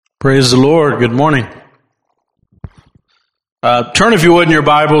Praise the Lord. Good morning. Turn, if you would, in your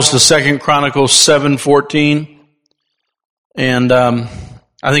Bibles to 2 Chronicles 7:14. And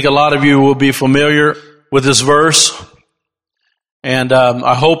I think a lot of you will be familiar with this verse. And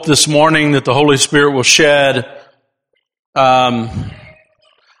I hope this morning that the Holy Spirit will shed, I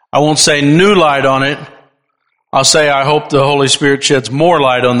won't say new light on it. I'll say I hope the Holy Spirit sheds more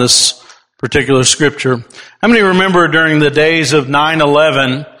light on this particular scripture. How many remember during the days of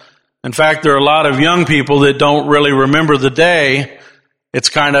 9/11? In fact, there are a lot of young people that don't really remember the day. It's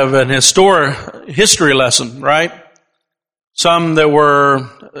kind of an history lesson, right? Some that were,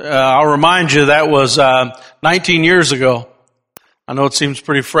 I'll remind you, that was 19 years ago. I know it seems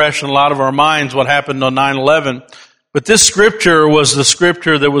pretty fresh in a lot of our minds what happened on 9/11. But this scripture was the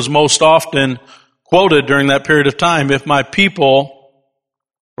scripture that was most often quoted during that period of time. If my people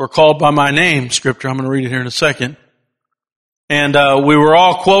were called by my name, scripture, I'm going to read it here in a second. And we were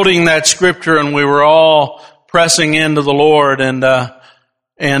all quoting that scripture, and we were all pressing into the Lord. And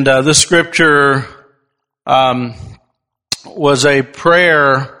this scripture was a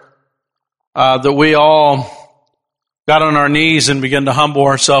prayer that we all got on our knees and began to humble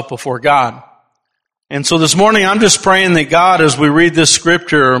ourselves before God. And so this morning, I'm just praying that God, as we read this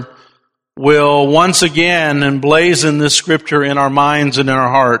scripture, will once again emblazon this scripture in our minds and in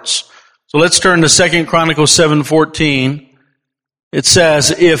our hearts. So let's turn to 2 Chronicles 7:14. It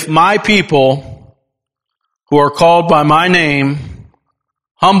says, if my people who are called by my name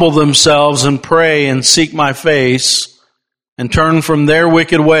humble themselves and pray and seek my face and turn from their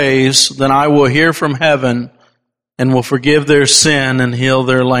wicked ways, then I will hear from heaven and will forgive their sin and heal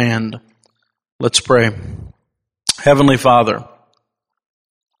their land. Let's pray. Heavenly Father,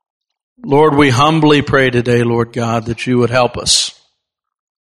 Lord, we humbly pray today, Lord God, that you would help us.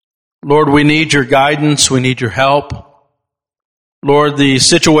 Lord, we need your guidance. We need your help. Lord, the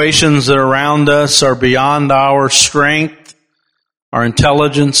situations that are around us are beyond our strength, our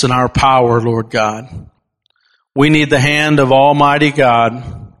intelligence, and our power, Lord God. We need the hand of Almighty God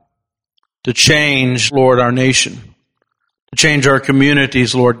to change, Lord, our nation, to change our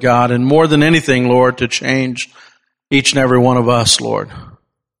communities, Lord God, and more than anything, Lord, to change each and every one of us, Lord.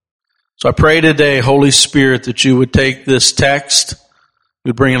 So I pray today, Holy Spirit, that you would take this text, you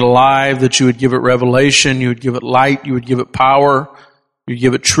would bring it alive, that you would give it revelation, you would give it light, you would give it power, you would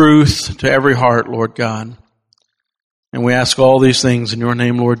give it truth to every heart, Lord God. And we ask all these things in your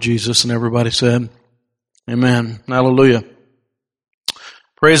name, Lord Jesus. And everybody said, amen. Hallelujah.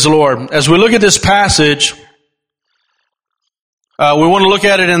 Praise the Lord. As we look at this passage, we want to look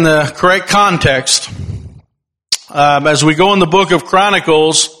at it in the correct context. As we go in the book of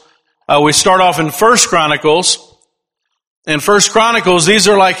Chronicles, we start off in 1 Chronicles. In 1 Chronicles, these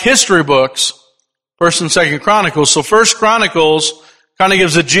are like history books, 1 and 2 Chronicles. So 1 Chronicles kind of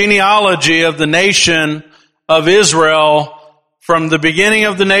gives a genealogy of the nation of Israel from the beginning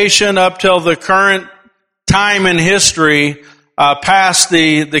of the nation up till the current time in history, past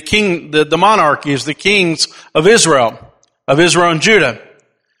the monarchies, the kings of Israel and Judah.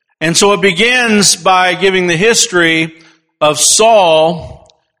 And so it begins by giving the history of Saul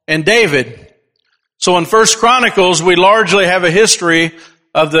and David. So in 1 Chronicles, we largely have a history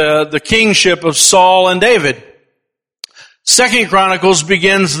of the kingship of Saul and David. 2 Chronicles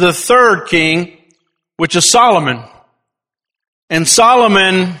begins the third king, which is Solomon. And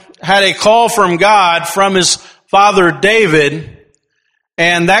Solomon had a call from God from his father David,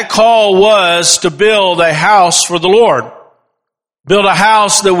 and that call was to build a house for the Lord. Build a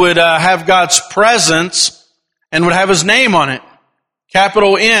house that would have God's presence and would have his name on it.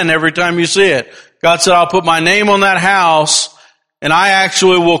 Capital N every time you see it. God said, I'll put my name on that house, and I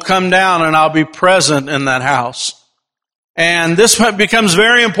actually will come down and I'll be present in that house. And this becomes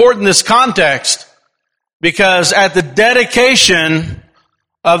very important in this context, because at the dedication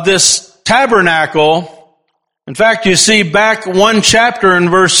of this tabernacle, in fact, you see back one chapter in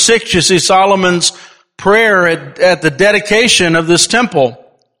verse 6, you see Solomon's prayer at the dedication of this temple.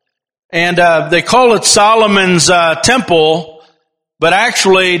 And they call it Solomon's temple, but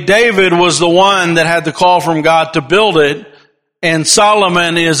actually, David was the one that had the call from God to build it, and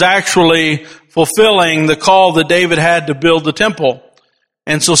Solomon is actually fulfilling the call that David had to build the temple.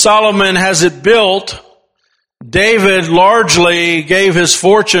 And so Solomon has it built. David largely gave his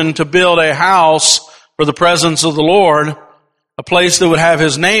fortune to build a house for the presence of the Lord, a place that would have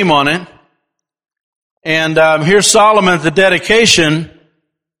his name on it. And here's Solomon at the dedication.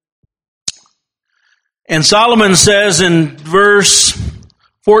 And Solomon says in verse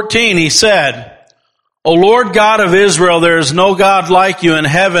 14, he said, O Lord God of Israel, there is no God like you in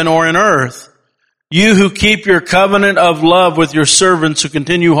heaven or in earth, You who keep your covenant of love with your servants who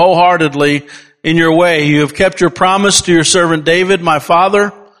continue wholeheartedly in your way. You have kept your promise to your servant David, my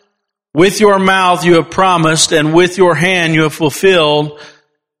father. With your mouth you have promised, and with your hand you have fulfilled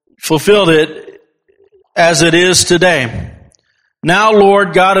it as it is today. Now,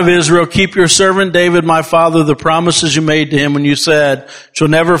 Lord, God of Israel, keep your servant David, my father, the promises you made to him when you said, shall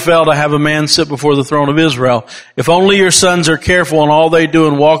never fail to have a man sit before the throne of Israel. If only your sons are careful in all they do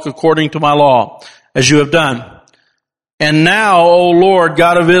and walk according to my law, as you have done. And now, O Lord,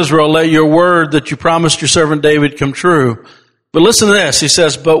 God of Israel, let your word that you promised your servant David come true. But listen to this. He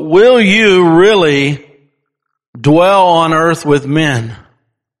says, but will you really dwell on earth with men?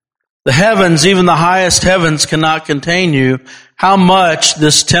 The heavens, even the highest heavens, cannot contain you. How much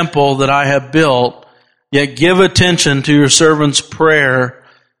this temple that I have built, yet give attention to your servant's prayer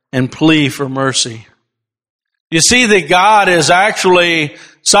and plea for mercy. You see that God is actually,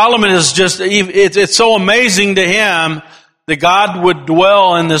 Solomon is just, it's so amazing to him that God would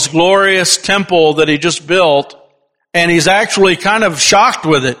dwell in this glorious temple that he just built, and he's actually kind of shocked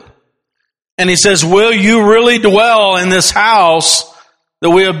with it. And he says, will you really dwell in this house that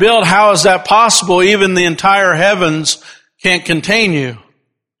we have built? How is that possible? Even the entire heavens can't contain you.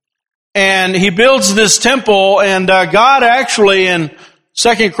 And he builds this temple, and God actually in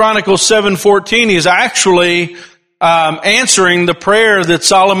 2 Chronicles 7:14, he's actually answering the prayer that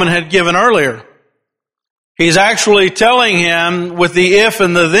Solomon had given earlier. He's actually telling him with the if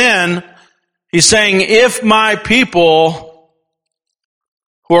and the then, he's saying, if my people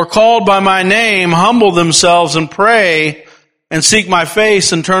who are called by my name humble themselves and pray and seek my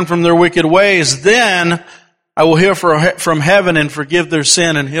face and turn from their wicked ways, then I will hear from heaven and forgive their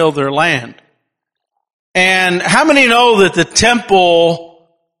sin and heal their land. And how many know that the temple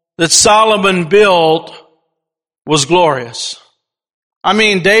that Solomon built was glorious? I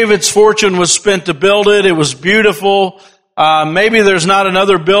mean, David's fortune was spent to build it. It was beautiful. Maybe there's not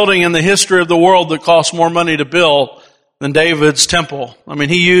another building in the history of the world that cost more money to build than David's temple. I mean,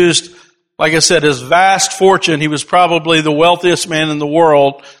 he used, like I said, his vast fortune. He was probably the wealthiest man in the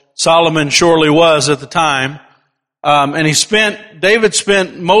world. Solomon surely was at the time. And David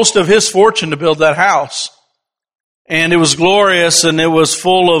spent most of his fortune to build that house. And it was glorious, and it was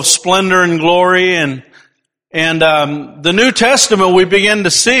full of splendor and glory. And the New Testament, we begin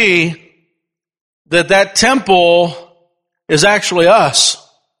to see that temple is actually us.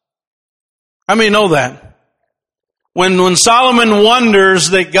 How many know that? When Solomon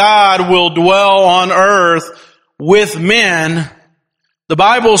wonders that God will dwell on earth with men, the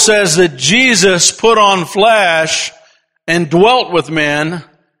Bible says that Jesus put on flesh and dwelt with men,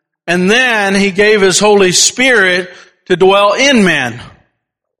 and then he gave his Holy Spirit to dwell in men.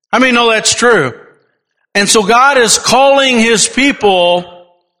 How many know that's true? And so God is calling his people.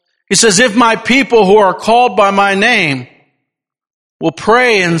 He says, if my people who are called by my name will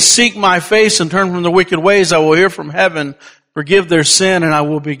pray and seek my face and turn from the wicked ways, I will hear from heaven, forgive their sin, and I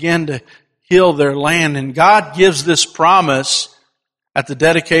will begin to heal their land. And God gives this promise at the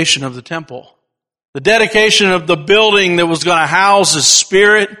dedication of the temple. The dedication of the building that was going to house his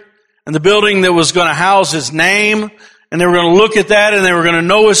spirit, and the building that was going to house his name. And they were going to look at that, and they were going to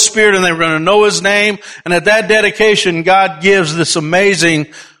know his spirit, and they were going to know his name. And at that dedication, God gives this amazing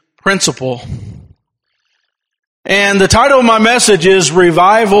principle. And the title of my message is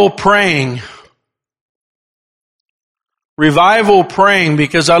Revival Praying. Revival Praying,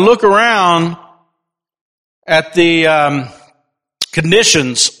 because I look around at the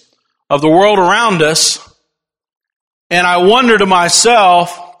conditions of the world around us, and I wonder to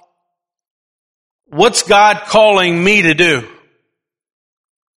myself, what's God calling me to do?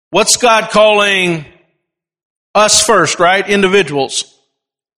 What's God calling us first, right? Individuals.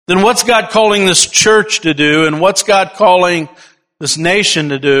 Then what's God calling this church to do? And what's God calling this nation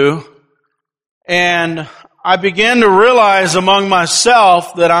to do? And I began to realize among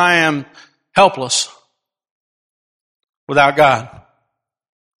myself that I am helpless without God.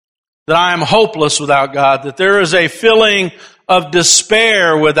 That I am hopeless without God. That there is a feeling of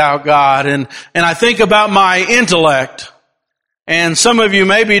despair without God. And I think about my intellect. And some of you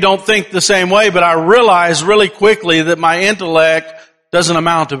maybe don't think the same way, but I realize really quickly that my intellect doesn't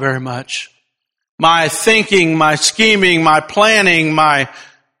amount to very much. My thinking, my scheming, my planning, my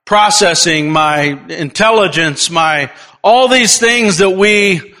processing, my intelligence, all these things that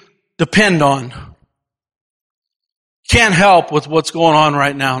we depend on can't help with what's going on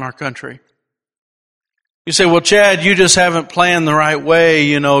right now in our country. You say, well, Chad, you just haven't planned the right way.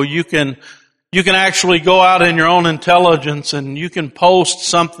 You know, you can actually go out in your own intelligence and you can post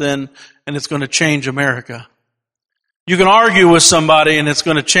something and it's going to change America. You can argue with somebody and it's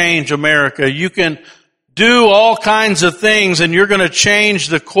going to change America. You can do all kinds of things and you're going to change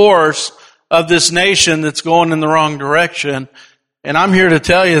the course of this nation that's going in the wrong direction. And I'm here to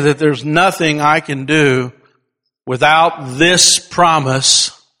tell you that there's nothing I can do without this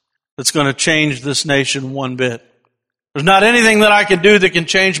promise that's going to change this nation one bit. There's not anything that I can do that can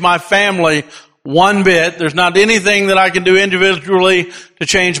change my family one bit. There's not anything that I can do individually to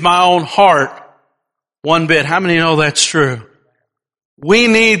change my own heart one bit. How many know that's true? We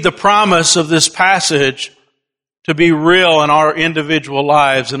need the promise of this passage to be real in our individual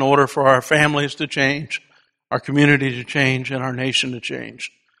lives in order for our families to change, our community to change, and our nation to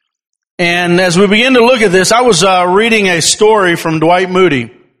change. And as we begin to look at this, I was reading a story from Dwight Moody.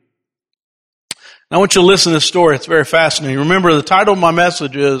 And I want you to listen to this story. It's very fascinating. Remember, the title of my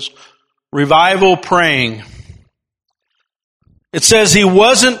message is Revival Praying. It says he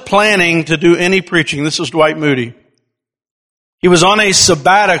wasn't planning to do any preaching. This is Dwight Moody. He was on a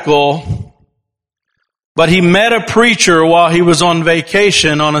sabbatical, but he met a preacher while he was on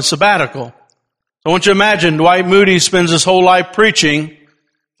vacation on a sabbatical. So I want you to imagine Dwight Moody spends his whole life preaching,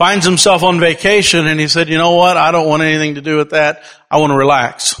 finds himself on vacation, and he said, you know what? I don't want anything to do with that. I want to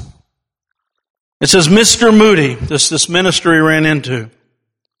relax. It says, Mr. Moody, this minister he ran into.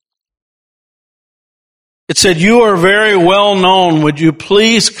 It said, you are very well known. Would you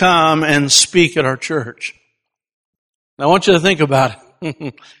please come and speak at our church? Now I want you to think about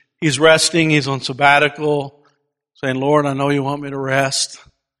it. He's resting. He's on sabbatical, saying, Lord, I know you want me to rest.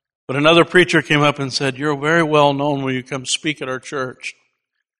 But another preacher came up and said, you're very well known. Will you come speak at our church?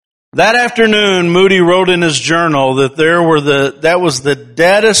 That afternoon, Moody wrote in his journal that that was the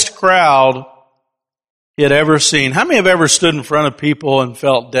deadest crowd he had ever seen. How many have ever stood in front of people and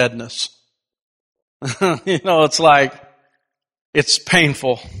felt deadness? It's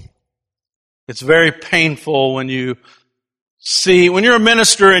painful. It's very painful when you're a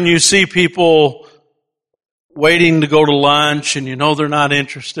minister and you see people waiting to go to lunch and you know they're not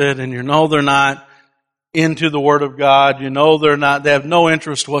interested and you know they're not into the Word of God. You know they have no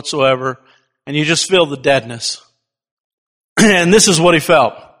interest whatsoever, and you just feel the deadness. And this is what he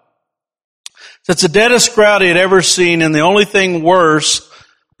felt. It's the deadest crowd he had ever seen, and the only thing worse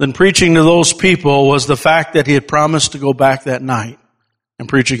than preaching to those people was the fact that he had promised to go back that night and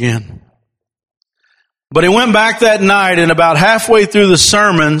preach again. But he went back that night, and about halfway through the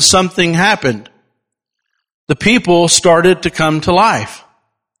sermon, something happened. The people started to come to life.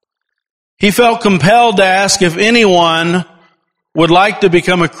 He felt compelled to ask if anyone would like to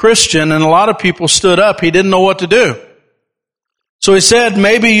become a Christian, and a lot of people stood up. He didn't know what to do. So he said,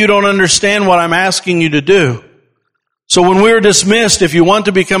 maybe you don't understand what I'm asking you to do. So when we were dismissed, if you want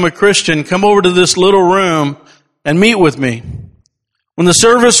to become a Christian, come over to this little room and meet with me. When the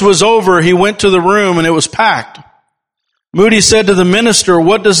service was over, he went to the room and it was packed. Moody said to the minister,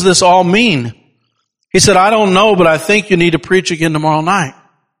 what does this all mean? He said, I don't know, but I think you need to preach again tomorrow night.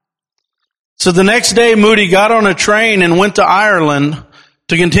 So the next day, Moody got on a train and went to Ireland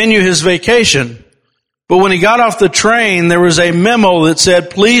to continue his vacation. But when he got off the train, there was a memo that said,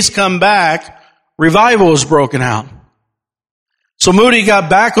 please come back. Revival has broken out. So Moody got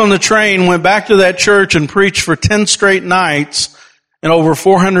back on the train, went back to that church and preached for 10 straight nights, and over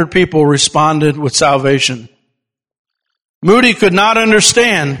 400 people responded with salvation. Moody could not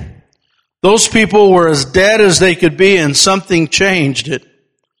understand. Those people were as dead as they could be, and something changed it.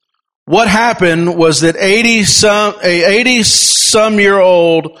 What happened was that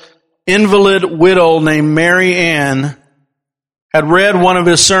 80-some-year-old invalid widow named Mary Ann had read one of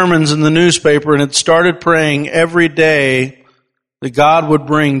his sermons in the newspaper and had started praying every day that God would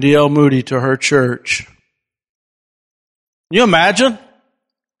bring D.L. Moody to her church. Can you imagine?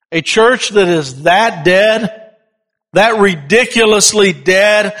 A church that is that dead, that ridiculously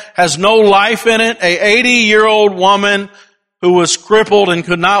dead, has no life in it. A 80-year-old woman who was crippled and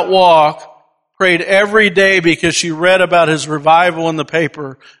could not walk, prayed every day because she read about his revival in the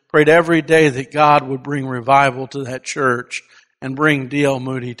paper, prayed every day that God would bring revival to that church and bring D.L.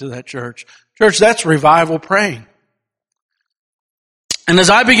 Moody to that church. Church, that's revival praying. And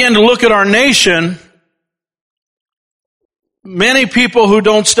as I began to look at our nation, many people who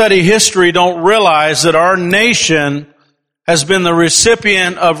don't study history don't realize that our nation has been the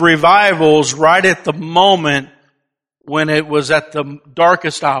recipient of revivals right at the moment when it was at the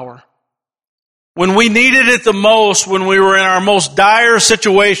darkest hour. When we needed it the most, when we were in our most dire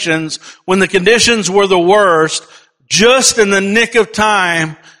situations, when the conditions were the worst, just in the nick of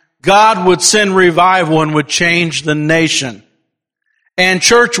time, God would send revival and would change the nation. And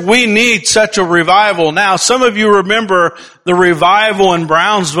church, we need such a revival. Now, some of you remember the revival in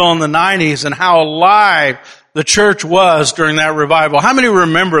Brownsville in the 90s and how alive the church was during that revival. How many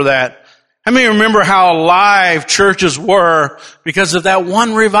remember that? How many remember how alive churches were because of that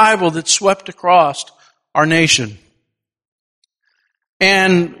one revival that swept across our nation?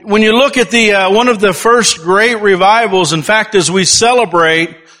 And when you look at the one of the first great revivals, in fact, as we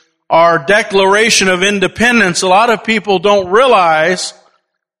celebrate our Declaration of Independence, a lot of people don't realize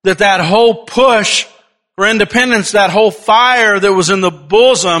that that whole push for independence, that whole fire that was in the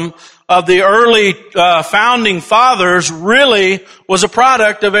bosom of the early founding fathers really was a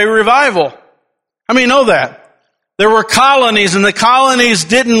product of a revival. How many know that? There were colonies, and the colonies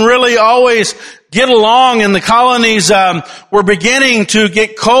didn't really always get along, and the colonies were beginning to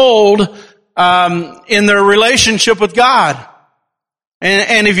get cold in their relationship with God.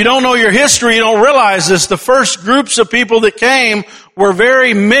 And if you don't know your history, you don't realize this. The first groups of people that came were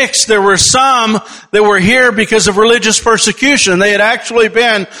very mixed. There were some that were here because of religious persecution. They had actually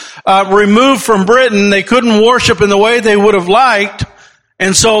been removed from Britain. They couldn't worship in the way they would have liked.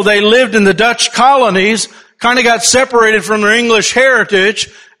 And so they lived in the Dutch colonies, kind of got separated from their English heritage,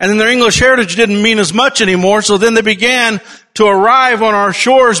 and then their English heritage didn't mean as much anymore. So then they began to arrive on our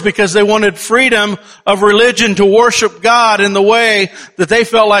shores because they wanted freedom of religion to worship God in the way that they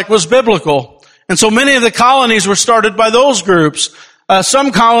felt like was biblical. And so many of the colonies were started by those groups.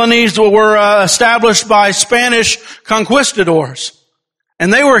 Some colonies were established by Spanish conquistadors.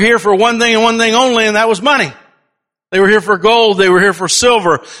 And they were here for one thing and one thing only, and that was money. They were here for gold. They were here for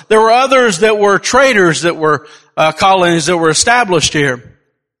silver. There were others that were traders that were colonies that were established here.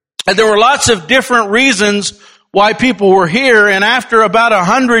 And there were lots of different reasons why people were here. And after about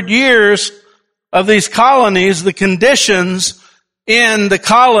 100 years of these colonies, the conditions in the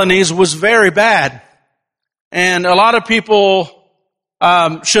colonies was very bad. And a lot of people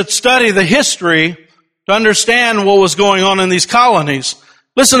should study the history to understand what was going on in these colonies.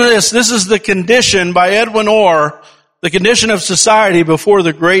 Listen to this. This is the condition by Edwin Orr, the condition of society before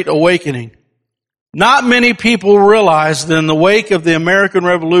the Great Awakening. Not many people realize that in the wake of the American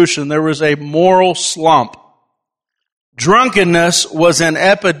Revolution, there was a moral slump. Drunkenness was an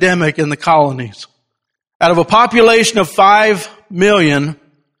epidemic in the colonies. Out of a population of 5 million,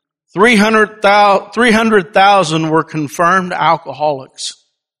 300,000 were confirmed alcoholics,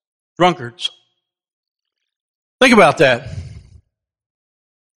 drunkards. Think about that.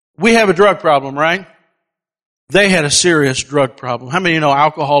 We have a drug problem, right? They had a serious drug problem. How many of you know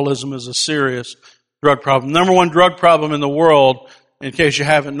alcoholism is a serious drug problem? Number one drug problem in the world, in case you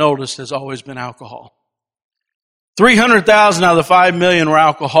haven't noticed, has always been alcohol. 300,000 out of the 5 million were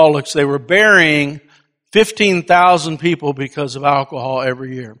alcoholics. They were burying 15,000 people because of alcohol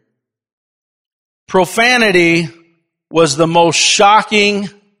every year. Profanity was the most shocking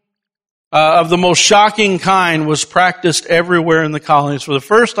of the most shocking kind was practiced everywhere in the colonies. For the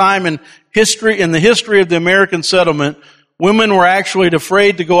first time in the history of the American settlement, women were actually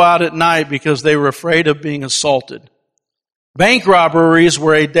afraid to go out at night because they were afraid of being assaulted. Bank robberies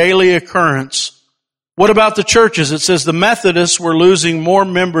were a daily occurrence. What about the churches? It says the Methodists were losing more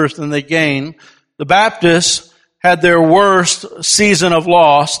members than they gained. The Baptists had their worst season of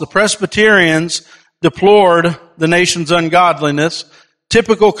loss. The Presbyterians deplored the nation's ungodliness.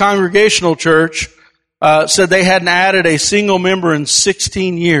 Typical Congregational church said they hadn't added a single member in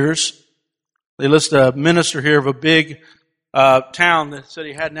 16 years. They list a minister here of a big town that said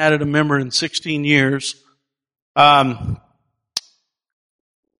he hadn't added a member in 16 years. And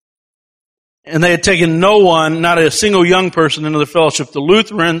they had taken no one, not a single young person, into the fellowship. The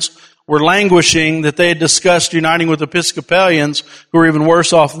Lutherans were languishing that they had discussed uniting with Episcopalians who were even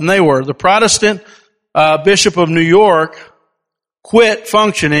worse off than they were. The Protestant Bishop of New York quit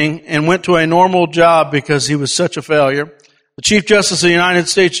functioning and went to a normal job because he was such a failure. The Chief Justice of the United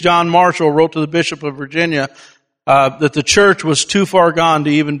States, John Marshall, wrote to the Bishop of Virginia that the church was too far gone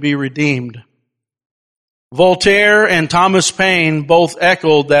to even be redeemed. Voltaire and Thomas Paine both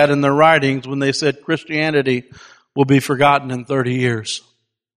echoed that in their writings when they said Christianity will be forgotten in 30 years.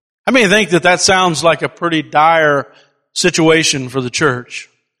 I mean, I think that sounds like a pretty dire situation for the church.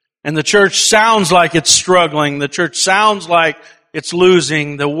 And the church sounds like it's struggling. The church sounds like it's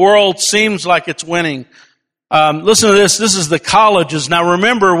losing. The world seems like it's winning. Listen to this. This is the colleges. Now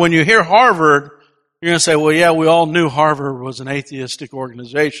remember, when you hear Harvard, you're going to say, well, yeah, we all knew Harvard was an atheistic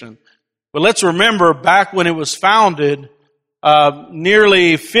organization. But let's remember, back when it was founded,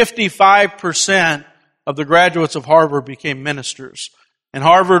 nearly 55% of the graduates of Harvard became ministers. And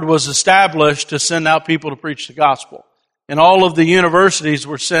Harvard was established to send out people to preach the gospel. And all of the universities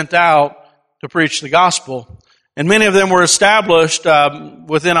were sent out to preach the gospel. And many of them were established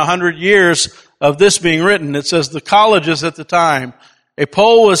within 100 years of this being written. It says the colleges at the time, a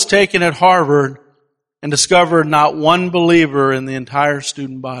poll was taken at Harvard, and discovered not one believer in the entire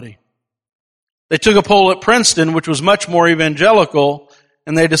student body. They took a poll at Princeton, which was much more evangelical,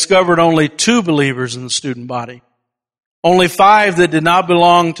 and they discovered only 2 believers in the student body. Only 5 that did not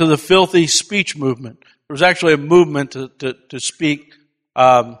belong to the filthy speech movement. There was actually a movement to speak,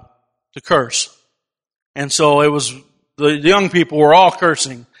 to curse. And so it was, the young people were all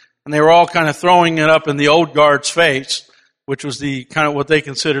cursing, and they were all kind of throwing it up in the old guard's face, which was the kind of what they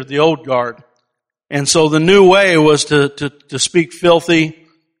considered the old guard. And so the new way was to speak filthy.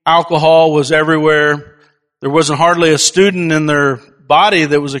 Alcohol was everywhere. There wasn't hardly a student in their body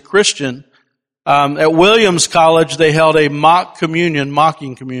that was a Christian. At Williams College, they held a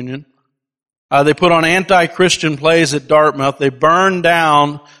mocking communion. They put on anti-Christian plays at Dartmouth. They burned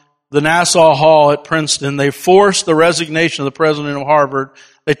down the Nassau Hall at Princeton. They forced the resignation of the president of Harvard.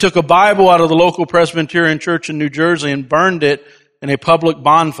 They took a Bible out of the local Presbyterian church in New Jersey and burned it in a public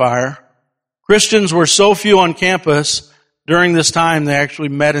bonfire. Christians were so few on campus during this time they actually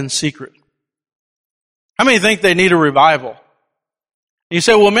met in secret. How many think they need a revival? You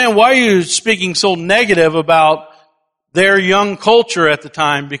say, well, man, why are you speaking so negative about their young culture at the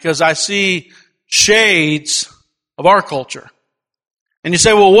time? Because I see shades of our culture. And you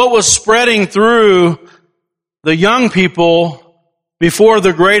say, well, what was spreading through the young people before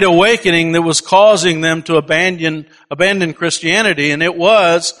the Great Awakening that was causing them to abandon Christianity? And it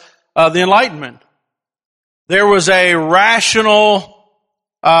was the Enlightenment. There was a rational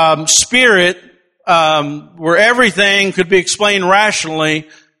spirit where everything could be explained rationally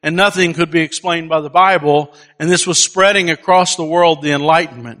and nothing could be explained by the Bible. And this was spreading across the world, the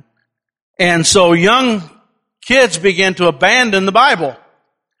Enlightenment. And so young kids began to abandon the Bible.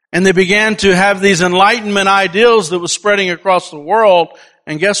 And they began to have these Enlightenment ideals that was spreading across the world.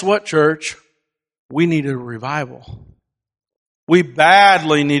 And guess what, church? We needed a revival. We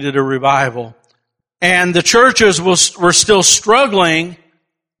badly needed a revival. And the churches were still struggling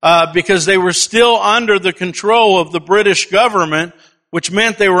because they were still under the control of the British government, which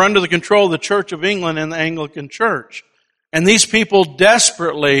meant they were under the control of the Church of England and the Anglican Church. And these people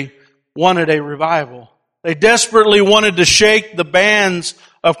desperately wanted a revival. They desperately wanted to shake the bands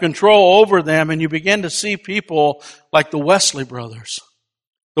of control over them, and you begin to see people like the Wesley brothers.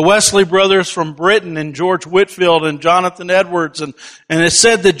 The Wesley brothers from Britain, and George Whitefield and Jonathan Edwards. And it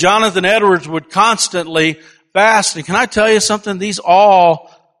said that Jonathan Edwards would constantly fast. And can I tell you something? All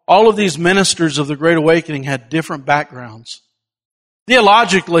of these ministers of the Great Awakening had different backgrounds.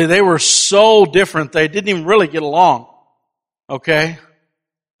 Theologically, they were so different, they didn't even really get along. Okay?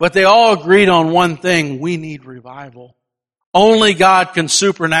 But they all agreed on one thing: we need revival. Only God can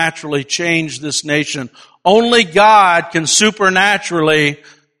supernaturally change this nation. Only God can supernaturally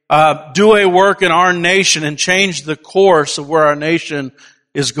do a work in our nation and change the course of where our nation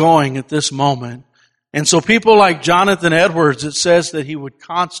is going at this moment. And so people like Jonathan Edwards, it says that he would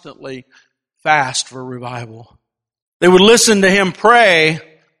constantly fast for revival. They would listen to him pray,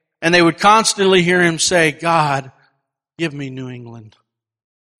 and they would constantly hear him say, God, give me New England.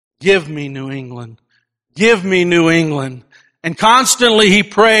 Give me New England. Give me New England. And constantly he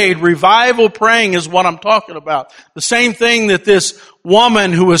prayed. Revival praying is what I'm talking about. The same thing that this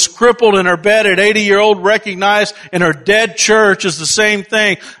woman who was crippled in her bed at 80-year-old recognized in her dead church is the same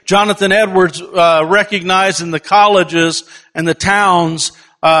thing Jonathan Edwards recognized in the colleges and the towns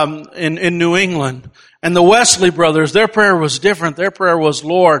in New England. And the Wesley brothers, their prayer was different. Their prayer was,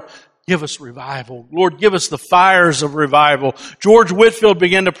 Lord, give us revival. Lord, give us the fires of revival. George Whitefield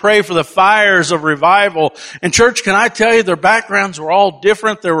began to pray for the fires of revival. And church, can I tell you, their backgrounds were all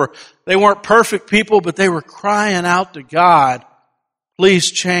different. They weren't perfect people, but they were crying out to God,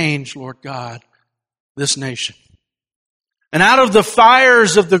 please change, Lord God, this nation. And out of the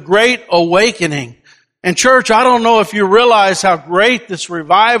fires of the Great Awakening, and church, I don't know if you realize how great this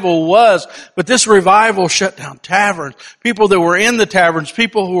revival was, but this revival shut down taverns. People that were in the taverns,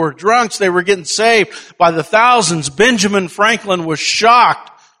 people who were drunks, they were getting saved by the thousands. Benjamin Franklin was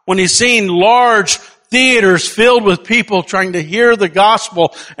shocked when he seen large theaters filled with people trying to hear the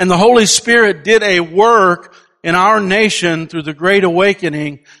gospel. And the Holy Spirit did a work in our nation through the Great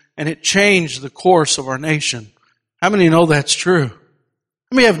Awakening, and it changed the course of our nation. How many know that's true?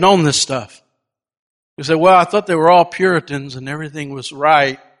 How many have known this stuff? You say, well, I thought they were all Puritans and everything was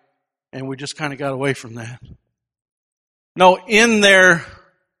right, and we just kind of got away from that. No, in their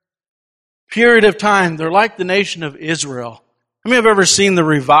period of time, they're like the nation of Israel. How many have ever seen the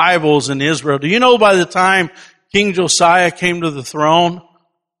revivals in Israel? Do you know by the time King Josiah came to the throne,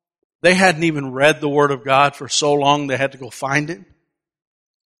 they hadn't even read the Word of God for so long they had to go find it?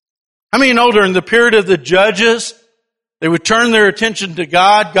 How many know during the period of the judges, they would turn their attention to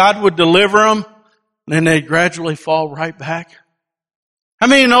God, God would deliver them, and then they'd gradually fall right back? How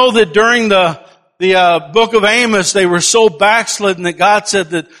many know that during the book of Amos, they were so backslidden that God said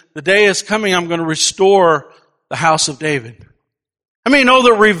that the day is coming, I'm going to restore the house of David? How many know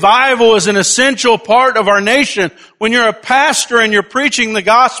that revival is an essential part of our nation? When you're a pastor and you're preaching the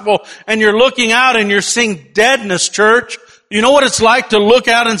gospel and you're looking out and you're seeing deadness, church, you know what it's like to look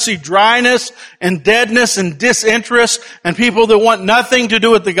out and see dryness and deadness and disinterest and people that want nothing to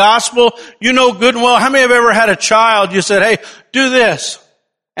do with the gospel? You know good and well, how many have ever had a child, you said, hey, do this.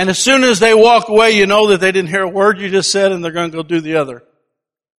 And as soon as they walk away, you know that they didn't hear a word you just said and they're going to go do the other.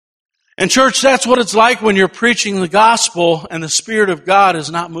 And church, that's what it's like when you're preaching the gospel and the Spirit of God is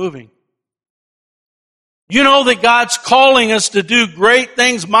not moving. You know that God's calling us to do great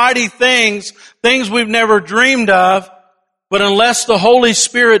things, mighty things, things we've never dreamed of. But unless the Holy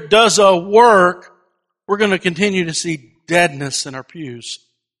Spirit does a work, we're going to continue to see deadness in our pews.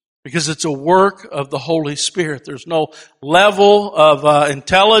 Because it's a work of the Holy Spirit. There's no level of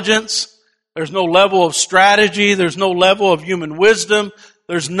intelligence. There's no level of strategy. There's no level of human wisdom.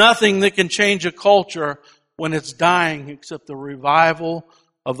 There's nothing that can change a culture when it's dying except the revival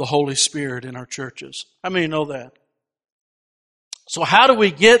of the Holy Spirit in our churches. How many know that? So how do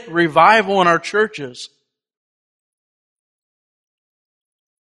we get revival in our churches?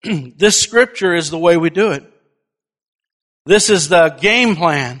 This scripture is the way we do it. This is the game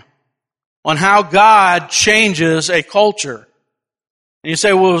plan on how God changes a culture. And you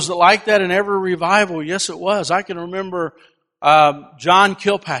say, well, was it like that in every revival? Yes, it was. I can remember John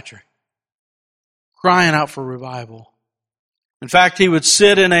Kilpatrick crying out for revival. In fact, he would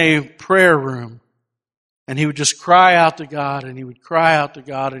sit in a prayer room and he would just cry out to God and he would cry out to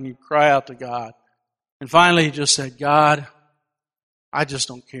God and he'd cry out to God. And finally he just said, God, I just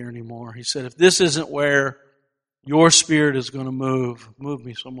don't care anymore. He said, if this isn't where your Spirit is going to move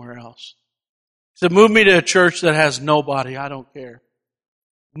me somewhere else. He said, move me to a church that has nobody. I don't care.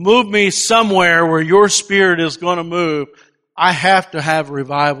 Move me somewhere where your Spirit is going to move. I have to have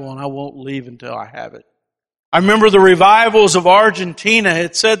revival and I won't leave until I have it. I remember the revivals of Argentina.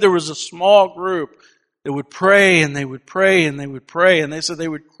 It said there was a small group that would pray and they would pray and they would pray. And they said they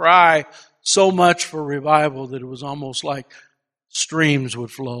would cry so much for revival that it was almost like streams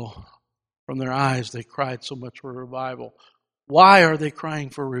would flow from their eyes. They cried so much for revival. Why are they crying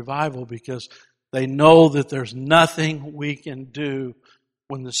for revival? Because they know that there's nothing we can do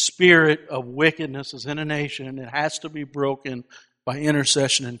when the spirit of wickedness is in a nation. It has to be broken by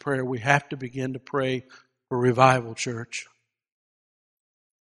intercession and prayer. We have to begin to pray for revival, church.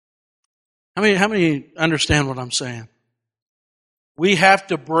 How many understand what I'm saying? We have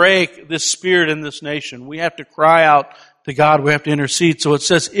to break this spirit in this nation. We have to cry out to God. We have to intercede. So it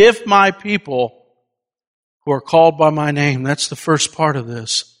says, if my people who are called by my name, that's the first part of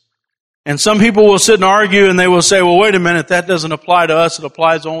this. And some people will sit and argue and they will say, well, wait a minute, that doesn't apply to us. It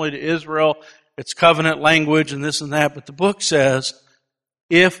applies only to Israel. It's covenant language and this and that. But the book says,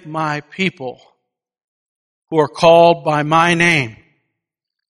 if my people who are called by my name.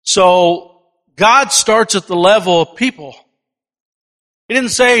 So God starts at the level of people. He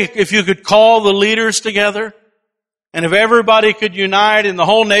didn't say if you could call the leaders together and if everybody could unite and the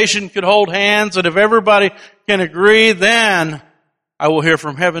whole nation could hold hands and if everybody can agree, then I will hear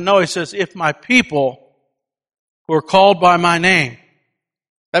from heaven. No, he says, if my people who are called by my name.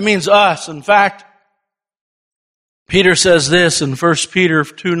 That means us. In fact, Peter says this in 1 Peter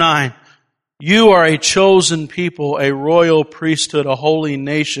 2:9. You are a chosen people, a royal priesthood, a holy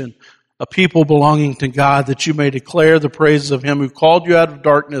nation, a people belonging to God, that you may declare the praises of Him who called you out of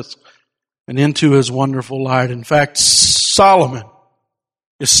darkness and into His wonderful light. In fact, Solomon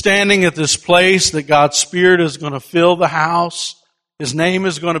is standing at this place that God's Spirit is going to fill the house. His name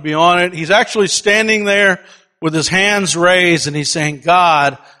is going to be on it. He's actually standing there with his hands raised and he's saying,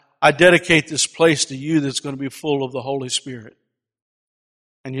 God, I dedicate this place to you that's going to be full of the Holy Spirit.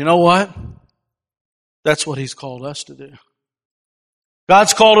 And you know what? That's what He's called us to do.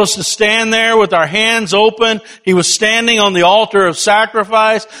 God's called us to stand there with our hands open. He was standing on the altar of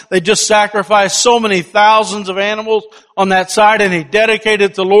sacrifice. They just sacrificed so many thousands of animals on that side and He dedicated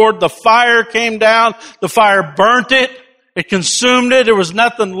it to the Lord. The fire came down. The fire burnt it. It consumed it. There was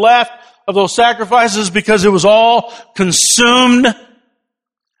nothing left of those sacrifices because it was all consumed.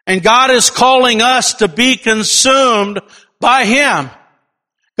 And God is calling us to be consumed by Him.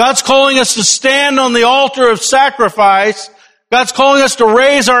 God's calling us to stand on the altar of sacrifice. God's calling us to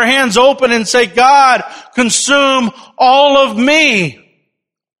raise our hands open and say, God, consume all of me.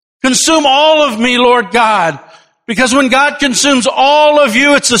 Consume all of me, Lord God. Because when God consumes all of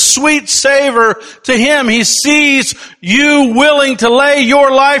you, it's a sweet savor to Him. He sees you willing to lay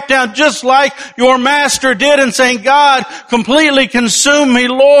your life down just like your Master did and saying, God, completely consume me.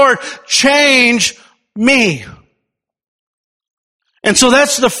 Lord, change me. And so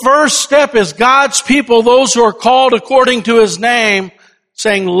that's the first step, is God's people, those who are called according to His name,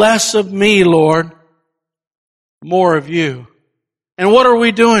 saying, less of me, Lord, more of you. And what are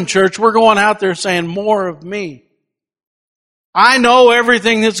we doing, church? We're going out there saying, more of me. I know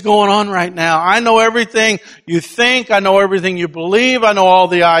everything that's going on right now. I know everything you think. I know everything you believe. I know all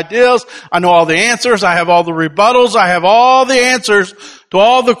the ideas. I know all the answers. I have all the rebuttals. I have all the answers to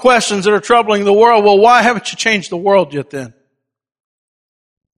all the questions that are troubling the world. Well, why haven't you changed the world yet then?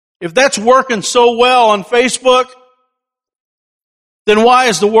 If that's working so well on Facebook, then why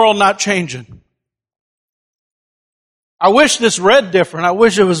is the world not changing? I wish this read different. I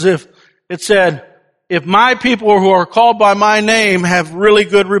wish it was if it said, if my people who are called by my name have really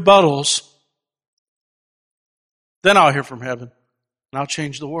good rebuttals, then I'll hear from heaven and I'll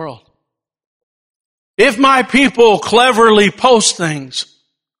change the world. If my people cleverly post things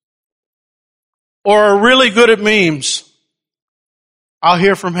or are really good at memes, I'll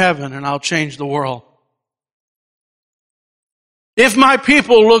hear from heaven and I'll change the world. If my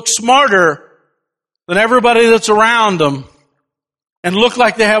people look smarter than everybody that's around them and look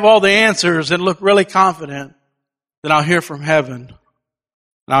like they have all the answers and look really confident, then I'll hear from heaven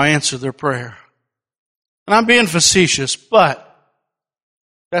and I'll answer their prayer. And I'm being facetious, but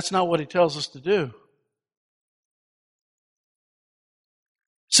that's not what He tells us to do. It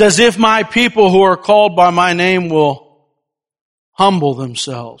says, if my people who are called by my name will humble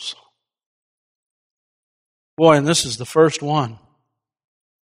themselves. Boy, and this is the first one.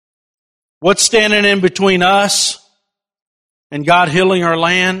 What's standing in between us and God healing our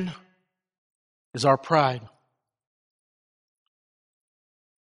land is our pride.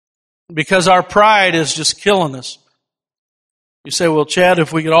 Because our pride is just killing us. You say, well, Chad,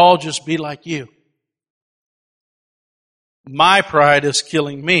 if we could all just be like you. My pride is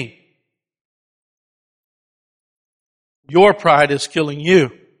killing me. Your pride is killing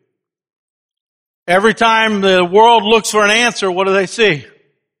you. Every time the world looks for an answer, what do they see?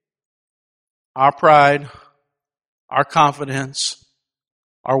 Our pride, our confidence,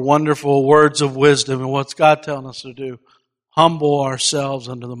 our wonderful words of wisdom. And what's God telling us to do? Humble ourselves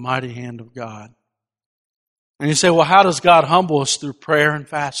under the mighty hand of God. And you say, well, how does God humble us? Through prayer and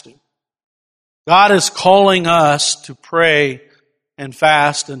fasting. God is calling us to pray and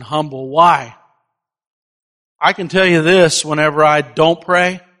fast and humble. Why? I can tell you this, whenever I don't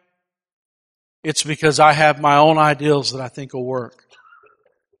pray, it's because I have my own ideals that I think will work.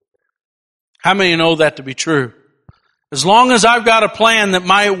 How many know that to be true? As long as I've got a plan that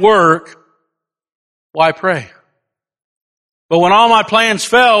might work, why pray? But when all my plans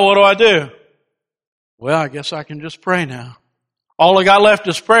fail, what do? Well, I guess I can just pray now. All I got left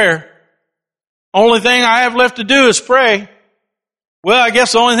is prayer. Only thing I have left to do is pray. Well, I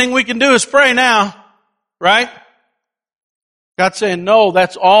guess the only thing we can do is pray now. Right? God's saying, no,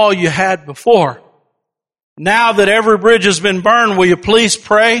 that's all you had before. Now that every bridge has been burned, will you please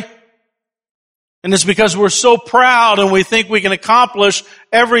pray? And it's because we're so proud and we think we can accomplish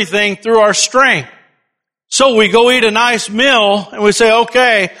everything through our strength. So we go eat a nice meal and we say,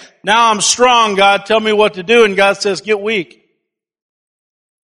 okay, now I'm strong, God, tell me what to do. And God says, get weak.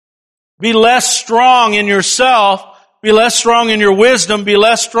 Be less strong in yourself. Be less strong in your wisdom. Be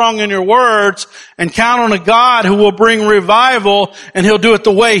less strong in your words. And count on a God who will bring revival, and He'll do it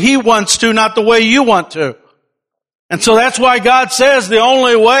the way He wants to, not the way you want to. And so that's why God says the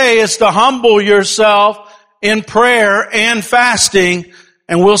only way is to humble yourself in prayer and fasting,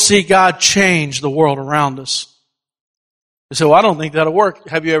 and we'll see God change the world around us. You say, well, I don't think that'll work.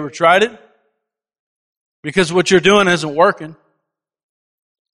 Have you ever tried it? Because what you're doing isn't working.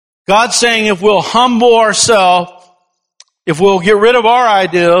 God's saying if we'll humble ourselves, if we'll get rid of our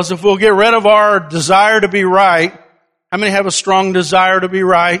ideals, if we'll get rid of our desire to be right. How many have a strong desire to be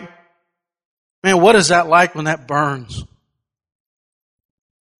right? Man, what is that like when that burns?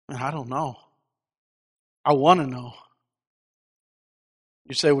 Man, I don't know. I want to know.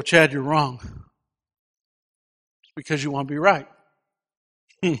 You say, well, Chad, you're wrong. It's because you want to be right.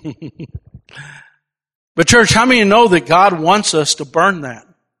 But church, how many know that God wants us to burn that?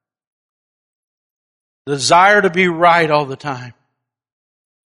 Desire to be right all the time.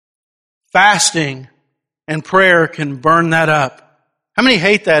 Fasting and prayer can burn that up. How many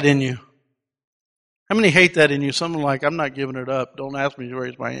hate that in you? How many hate that in you? Something like, I'm not giving it up. Don't ask me to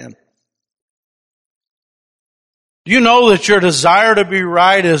raise my hand. Do you know that your desire to be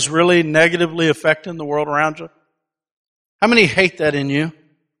right is really negatively affecting the world around you? How many hate that in you?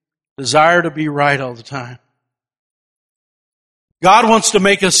 Desire to be right all the time. God wants to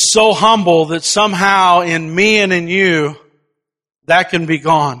make us so humble that somehow in me and in you, that can be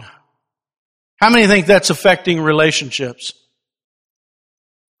gone. How many think that's affecting relationships?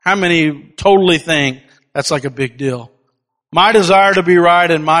 How many totally think that's like a big deal? My desire to be right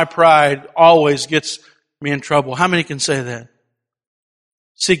and my pride always gets me in trouble. How many can say that?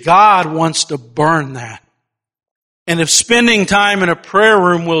 See, God wants to burn that. And if spending time in a prayer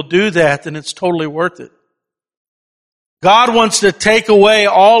room will do that, then it's totally worth it. God wants to take away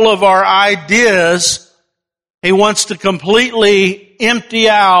all of our ideas. He wants to completely empty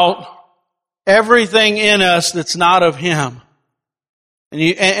out everything in us that's not of Him.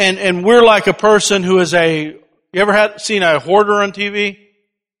 And we're like a person who is you ever seen a hoarder on TV?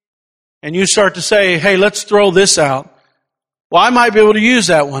 And you start to say, hey, let's throw this out. Well, I might be able to use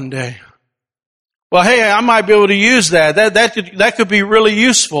that one day. Well, hey, I might be able to use that. That could be really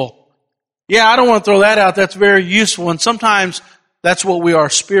useful. Yeah, I don't want to throw that out. That's very useful. And sometimes that's what we are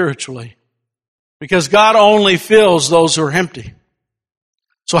spiritually. Because God only fills those who are empty.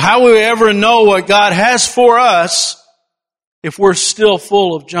 So how will we ever know what God has for us if we're still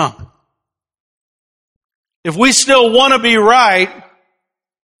full of junk? If we still want to be right,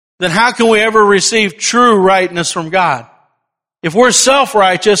 then how can we ever receive true rightness from God? If we're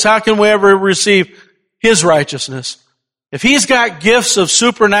self-righteous, how can we ever receive His righteousness? If He's got gifts of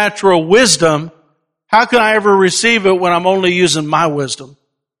supernatural wisdom, how can I ever receive it when I'm only using my wisdom?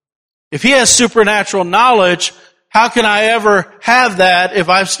 If He has supernatural knowledge, how can I ever have that if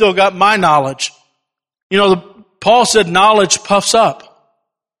I've still got my knowledge? Paul said knowledge puffs up.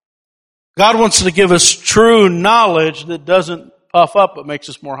 God wants to give us true knowledge that doesn't puff up but makes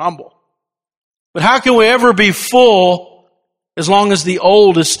us more humble. But how can we ever be full as long as the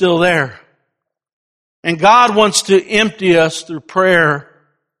old is still there? And God wants to empty us through prayer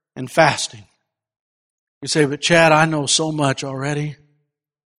and fasting. You say, but Chad, I know so much already.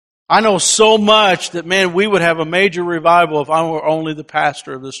 I know so much that, man, we would have a major revival if I were only the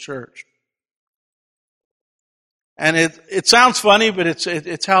pastor of this church. And it sounds funny, but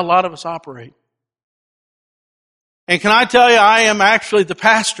it's how a lot of us operate. And can I tell you, I am actually the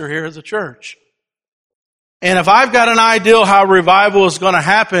pastor here at the church. And if I've got an idea how revival is going to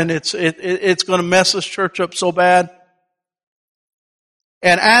happen, it's going to mess this church up so bad.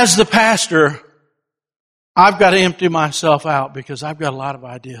 And as the pastor, I've got to empty myself out because I've got a lot of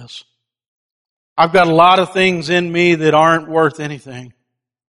ideas. I've got a lot of things in me that aren't worth anything.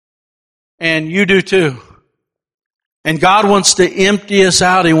 And you do too. And God wants to empty us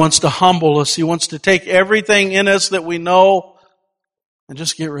out. He wants to humble us. He wants to take everything in us that we know and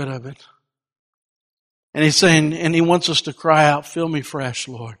just get rid of it. And He's saying, and He wants us to cry out, fill me fresh,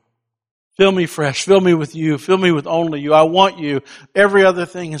 Lord. Fill me fresh. Fill me with You. Fill me with only You. I want You. Every other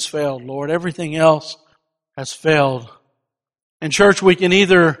thing has failed, Lord. Everything else has failed. And church, we can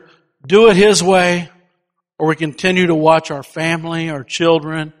either do it His way, or we continue to watch our family, our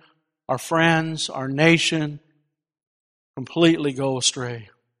children, our friends, our nation completely go astray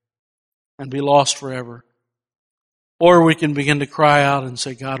and be lost forever. Or we can begin to cry out and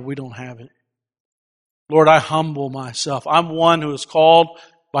say, God, we don't have it. Lord, I humble myself. I'm one who is called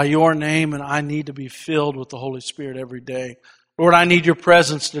by Your name, and I need to be filled with the Holy Spirit every day. Lord, I need Your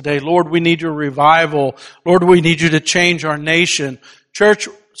presence today. Lord, we need Your revival. Lord, we need You to change our nation. Church,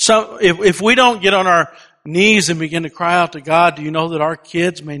 if we don't get on our knees and begin to cry out to God, do you know that our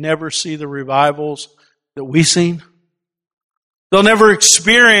kids may never see the revivals that we've seen? They'll never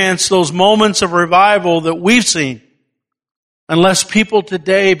experience those moments of revival that we've seen unless people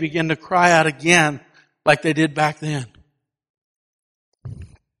today begin to cry out again like they did back then.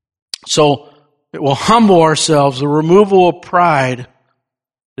 So it will humble ourselves. The removal of pride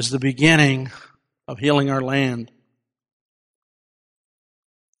is the beginning of healing our land.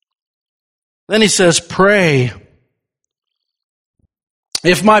 Then He says, pray.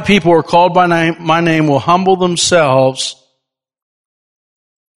 If my people are called by my name will humble themselves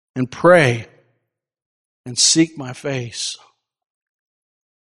and pray and seek my face.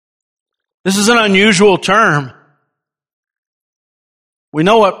 This is an unusual term. We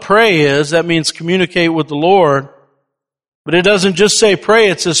know what pray is. That means communicate with the Lord. But it doesn't just say pray.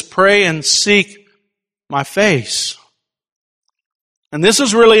 It says pray and seek my face. And this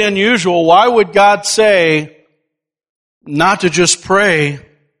is really unusual. Why would God say not to just pray,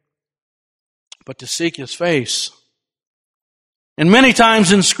 but to seek His face? And many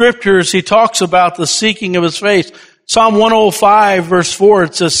times in Scriptures, He talks about the seeking of His face. Psalm 105 verse 4,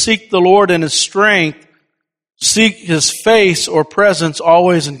 it says, seek the Lord in His strength, seek His face or presence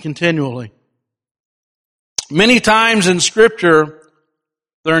always and continually. Many times in Scripture,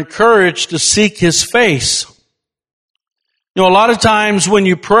 they're encouraged to seek His face. You know, a lot of times when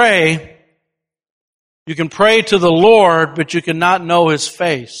you pray, you can pray to the Lord, but you cannot know His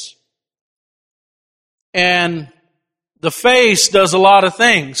face. And the face does a lot of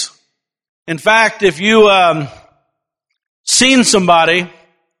things. In fact, if you seen somebody,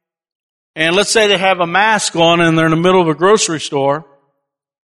 and let's say they have a mask on and they're in the middle of a grocery store,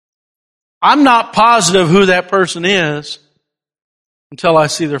 I'm not positive who that person is until I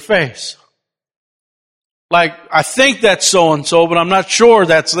see their face. Like, I think that's so-and-so, but I'm not sure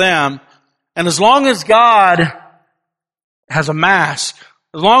that's them. And as long as God has a mask,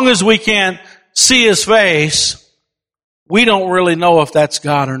 as long as we can't see His face, we don't really know if that's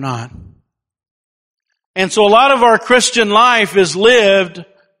God or not. And so a lot of our Christian life is lived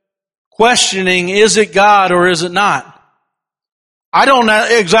questioning, is it God or is it not? I don't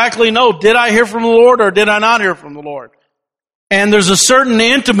exactly know. Did I hear from the Lord or did I not hear from the Lord? And there's a certain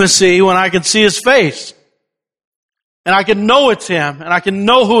intimacy when I can see His face. And I can know it's Him. And I can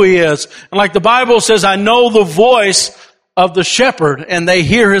know who He is. And like the Bible says, I know the voice of the shepherd and they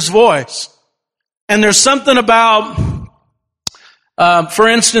hear His voice. And there's something about, for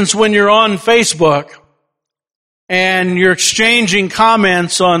instance, when you're on Facebook and you're exchanging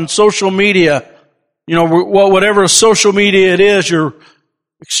comments on social media, you know, whatever social media it is, you're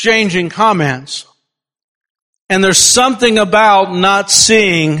exchanging comments. And there's something about not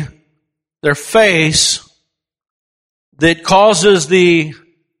seeing their face that causes the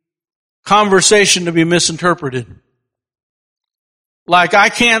conversation to be misinterpreted. Like, I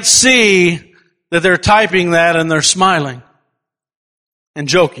can't see that they're typing that and they're smiling and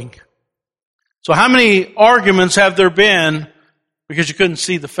joking. So how many arguments have there been because you couldn't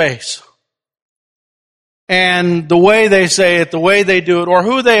see the face? And the way they say it, the way they do it, or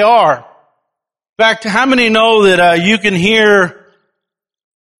who they are. In fact, how many know that you can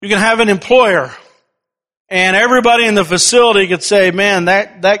have an employer and everybody in the facility could say, man,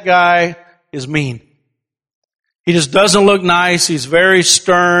 that guy is mean. He just doesn't look nice. He's very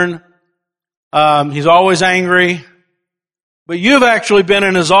stern. He's always angry. But you've actually been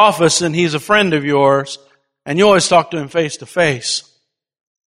in his office and he's a friend of yours and you always talk to him face to face.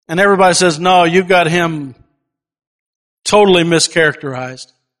 And everybody says, no, you've got him totally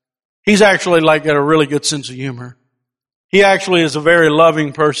mischaracterized. He's actually got a really good sense of humor. He actually is a very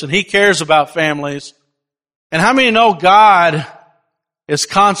loving person. He cares about families. And how many know God is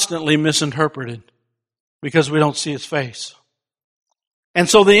constantly misinterpreted because we don't see His face? And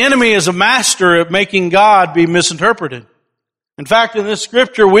so the enemy is a master at making God be misinterpreted. In fact, in this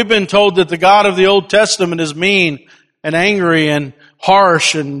scripture, we've been told that the God of the Old Testament is mean and angry and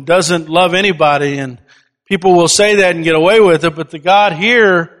harsh and doesn't love anybody. And people will say that and get away with it. But the God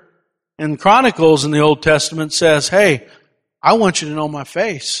here in Chronicles in the Old Testament says, hey, I want you to know my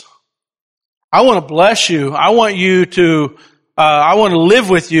face. I want to bless you. I want you to, I want to live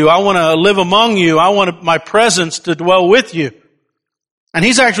with you. I want to live among you. I want my presence to dwell with you. And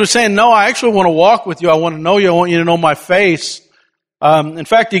He's actually saying, no, I actually want to walk with you. I want to know you. I want you to know my face. In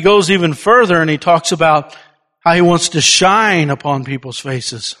fact, He goes even further and He talks about how He wants to shine upon people's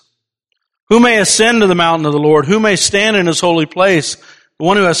faces. Who may ascend to the mountain of the Lord? Who may stand in His holy place? The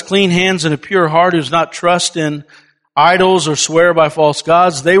one who has clean hands and a pure heart, who does not trust in idols or swear by false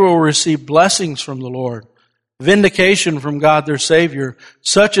gods, they will receive blessings from the Lord, vindication from God their Savior.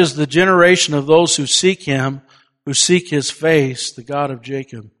 Such is the generation of those who seek Him, who seek His face, the God of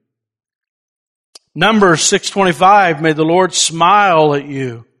Jacob. Numbers 6:25, may the Lord smile at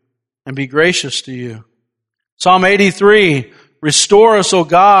you and be gracious to you. Psalm 83, restore us, O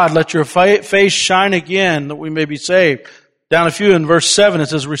God, let your face shine again, that we may be saved. Down a few in verse 7, it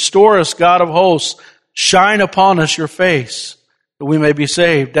says, restore us, God of hosts, shine upon us your face, that we may be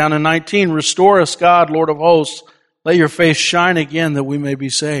saved. Down in 19, restore us, God, Lord of hosts, let your face shine again, that we may be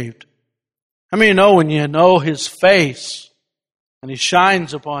saved. How many know when you know His face and He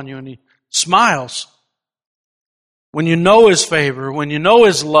shines upon you and He smiles? When you know His favor, when you know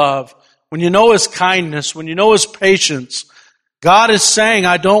His love, when you know His kindness, when you know His patience, God is saying,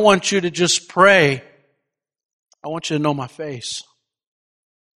 I don't want you to just pray. I want you to know my face.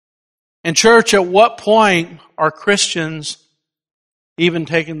 And church, at what point are Christians even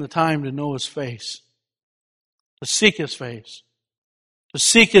taking the time to know His face? To seek His face? To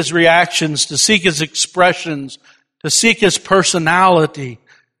seek His reactions, to seek His expressions, to seek His personality,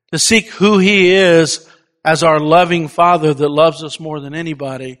 to seek who He is as our loving Father that loves us more than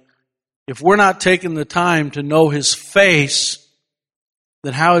anybody. If we're not taking the time to know His face,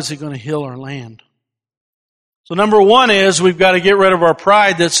 then how is He going to heal our land? So number one is we've got to get rid of our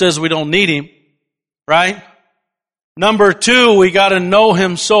pride that says we don't need Him, right? Number two, we got to know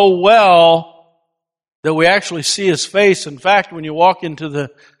Him so well that we actually see His face. In fact, when you walk into the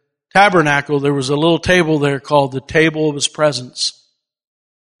tabernacle, there was a little table there called the table of His presence.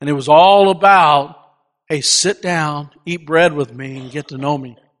 And it was all about, hey, sit down, eat bread with me, and get to know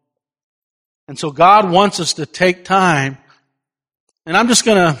me. And so God wants us to take time. And I'm just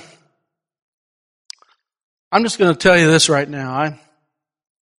going to tell you this right now.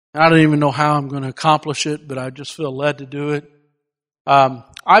 I don't even know how I'm going to accomplish it, but I just feel led to do it.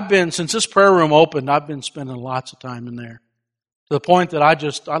 Since this prayer room opened, I've been spending lots of time in there. To the point that I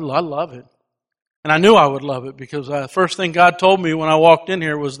love it. And I knew I would love it because the first thing God told me when I walked in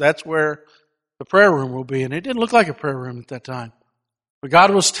here was that's where the prayer room will be. And it didn't look like a prayer room at that time. But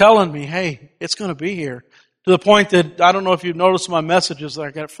God was telling me, hey, it's going to be here. To the point that, I don't know if you've noticed my messages, that I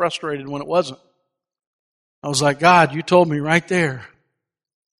got frustrated when it wasn't. I was like, God, you told me right there.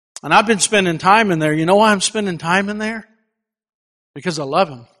 And I've been spending time in there. You know why I'm spending time in there? Because I love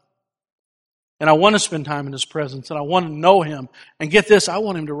Him. And I want to spend time in His presence. And I want to know Him. And get this, I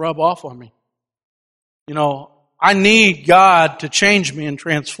want Him to rub off on me. You know, I need God to change me and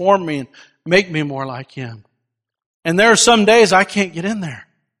transform me and make me more like Him. And there are some days I can't get in there.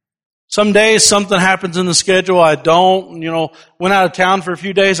 Some days something happens in the schedule. I don't, went out of town for a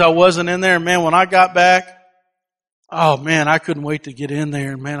few days. I wasn't in there. And man, when I got back, oh man, I couldn't wait to get in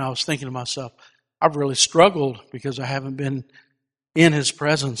there. And man, I was thinking to myself, I've really struggled because I haven't been in His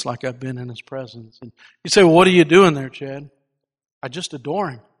presence like I've been in His presence. And you say, well, what are you doing there, Chad? I just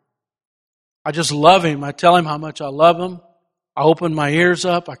adore Him. I just love Him. I tell Him how much I love Him. I open my ears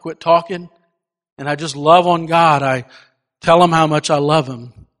up. I quit talking. And I just love on God. I tell Him how much I love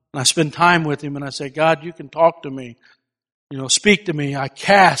Him. And I spend time with Him and I say, God, you can talk to me. Speak to me. I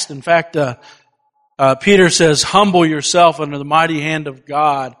cast. In fact, Peter says, humble yourself under the mighty hand of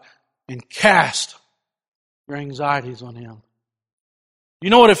God and cast your anxieties on Him. You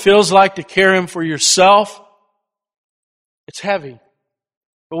know what it feels like to carry Him for yourself? It's heavy.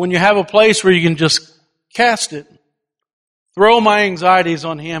 But when you have a place where you can just cast it, throw my anxieties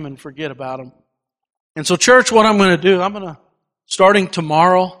on Him and forget about them. And so church, what I'm going to do, starting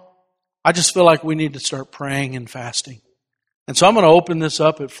tomorrow, I just feel like we need to start praying and fasting. And so I'm going to open this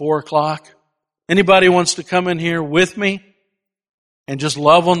up at 4:00. Anybody wants to come in here with me and just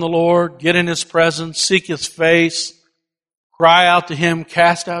love on the Lord, get in His presence, seek His face, cry out to Him,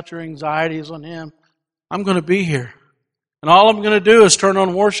 cast out your anxieties on Him, I'm going to be here. And all I'm going to do is turn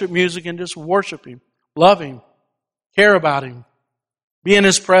on worship music and just worship Him, love Him, care about Him, be in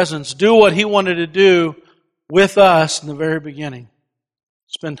His presence, do what He wanted to do with us in the very beginning.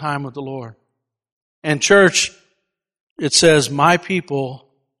 Spend time with the Lord. And church, it says, my people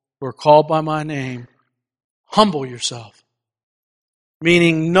who are called by my name, humble yourself.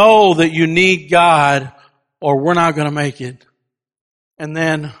 Meaning know that you need God or we're not going to make it. And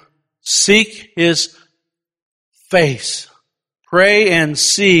then seek His face. Pray and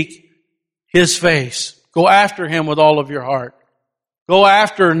seek His face. Go after Him with all of your heart. Go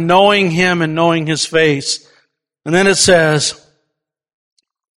after knowing Him and knowing His face. And then it says,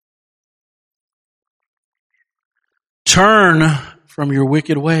 turn from your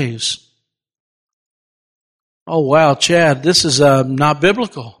wicked ways. Oh wow, Chad, this is not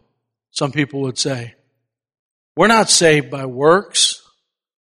biblical, some people would say. We're not saved by works.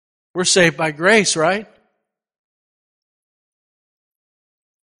 We're saved by grace, right?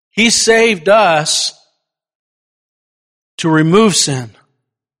 He saved us to remove sin,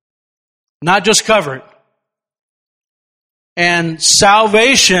 not just cover it. And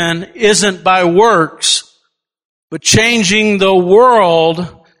salvation isn't by works, but changing the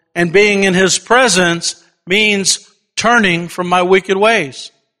world and being in His presence means turning from my wicked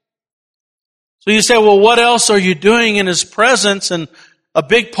ways. So you say, well, what else are you doing in His presence? And a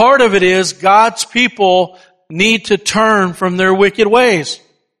big part of it is God's people need to turn from their wicked ways.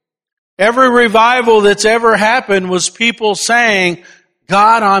 Every revival that's ever happened was people saying,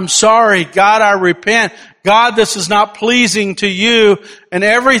 God, I'm sorry. God, I repent. God, this is not pleasing to you. And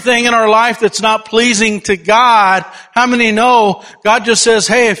everything in our life that's not pleasing to God, how many know God just says,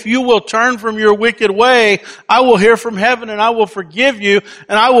 hey, if you will turn from your wicked way, I will hear from heaven and I will forgive you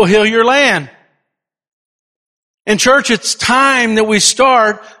and I will heal your land. And church, it's time that we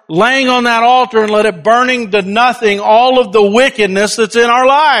start laying on that altar and let it burning to nothing all of the wickedness that's in our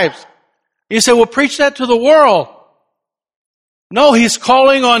lives. You say, well, preach that to the world. No, He's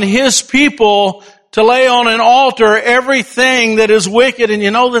calling on His people to lay on an altar everything that is wicked and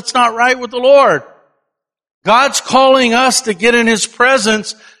that's not right with the Lord. God's calling us to get in His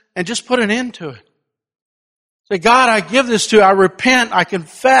presence and just put an end to it. Say, God, I give this to you. I repent. I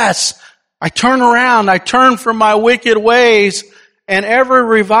confess. I turn around. I turn from my wicked ways. And every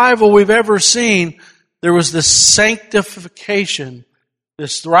revival we've ever seen, there was this sanctification,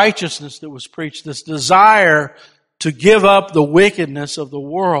 this righteousness that was preached, this desire to give up the wickedness of the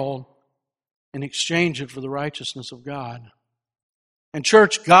world and exchange it for the righteousness of God. And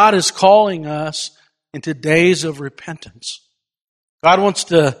church, God is calling us into days of repentance. God wants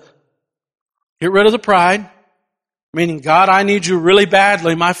to get rid of the pride, meaning, God, I need you really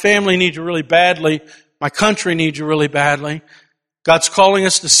badly. My family needs you really badly. My country needs you really badly. God's calling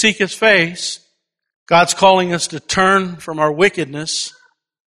us to seek His face. God's calling us to turn from our wickedness.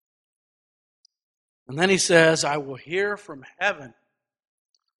 And then He says, I will hear from heaven.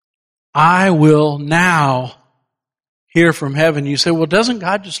 I will now hear from heaven. You say, well, doesn't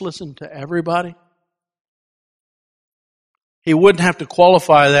God just listen to everybody? He wouldn't have to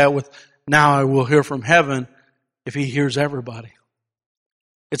qualify that with, now I will hear from heaven, if He hears everybody.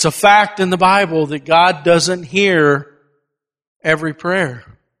 It's a fact in the Bible that God doesn't hear every prayer.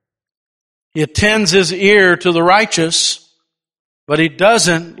 He attends His ear to the righteous, but He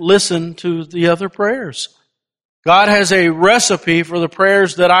doesn't listen to the other prayers. God has a recipe for the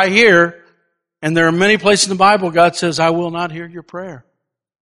prayers that I hear, and there are many places in the Bible God says, I will not hear your prayer.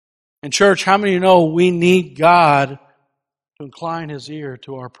 And church, how many of you know we need God to incline His ear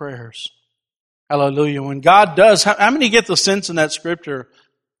to our prayers? Hallelujah. When God does, how many get the sense in that scripture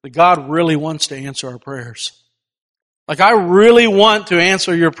that God really wants to answer our prayers? Like, I really want to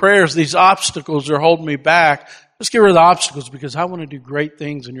answer your prayers. These obstacles are holding me back. Let's get rid of the obstacles because I want to do great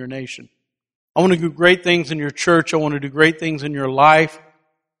things in your nation. I want to do great things in your church. I want to do great things in your life.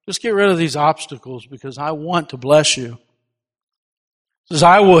 Just get rid of these obstacles because I want to bless you. It says,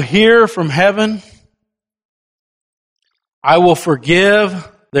 I will hear from heaven. I will forgive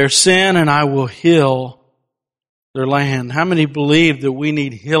their sin and I will heal their land. How many believe that we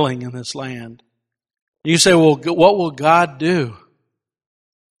need healing in this land? You say, well, what will God do?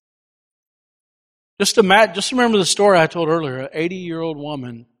 Just remember the story I told earlier. An 80-year-old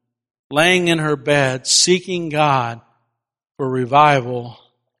woman laying in her bed, seeking God for revival,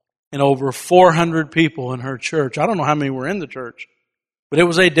 and over 400 people in her church. I don't know how many were in the church, but it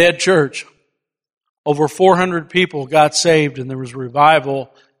was a dead church. Over 400 people got saved, and there was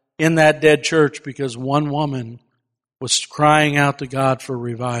revival in that dead church because one woman was crying out to God for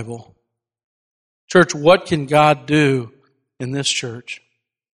revival. Church, what can God do in this church?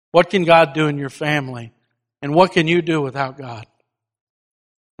 What can God do in your family? And what can you do without God?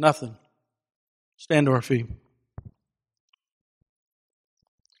 Nothing. Stand to our feet.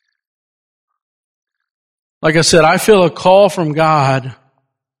 Like I said, I feel a call from God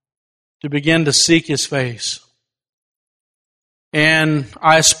to begin to seek His face. And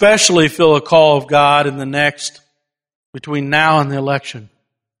I especially feel a call of God in the next, between now and the election.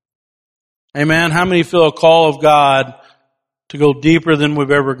 Amen. How many feel a call of God to go deeper than we've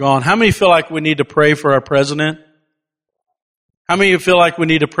ever gone? How many feel like we need to pray for our president? How many of you feel like we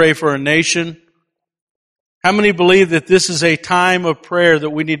need to pray for our nation? How many believe that this is a time of prayer that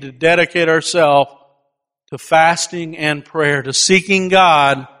we need to dedicate ourselves to fasting and prayer, to seeking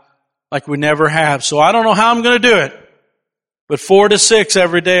God like we never have? So I don't know how I'm going to do it, but 4 to 6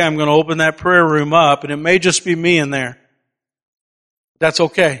 every day I'm going to open that prayer room up, and it may just be me in there. That's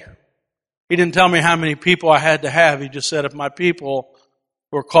okay. He didn't tell me how many people I had to have. He just said, if my people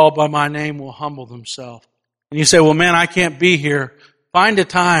who are called by my name will humble themselves. And you say, well, man, I can't be here. Find a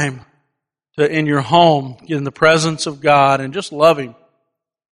time to, in your home, get in the presence of God and just love Him.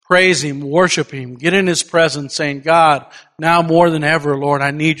 Praise Him, worship Him. Get in His presence saying, God, now more than ever, Lord,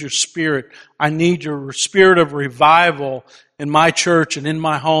 I need your Spirit. I need your Spirit of revival in my church and in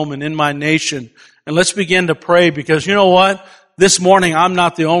my home and in my nation. And let's begin to pray because you know what? This morning, I'm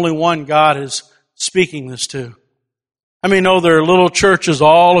not the only one God is speaking this to. I mean, no, there are little churches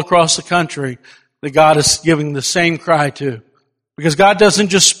all across the country that God is giving the same cry to. Because God doesn't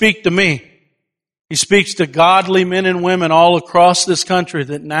just speak to me. He speaks to godly men and women all across this country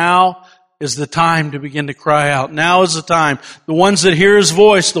that now is the time to begin to cry out. Now is the time. The ones that hear His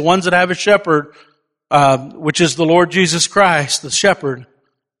voice, the ones that have a shepherd, which is the Lord Jesus Christ, the shepherd,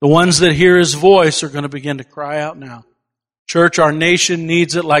 the ones that hear His voice are going to begin to cry out now. Church, our nation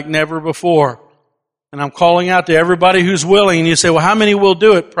needs it like never before. And I'm calling out to everybody who's willing. And you say, well, how many will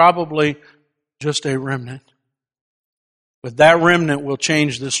do it? Probably just a remnant. But that remnant will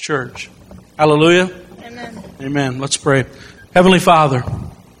change this church. Hallelujah. Amen. Amen. Let's pray. Heavenly Father,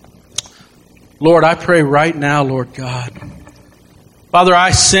 Lord, I pray right now, Lord God. Father,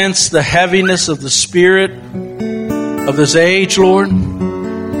 I sense the heaviness of the spirit of this age, Lord.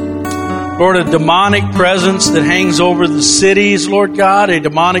 Lord, a demonic presence that hangs over the cities, Lord God, a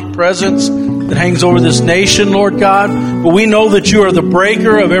demonic presence that hangs over this nation, Lord God. But we know that you are the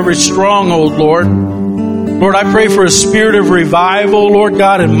breaker of every stronghold, Lord. Lord, I pray for a spirit of revival, Lord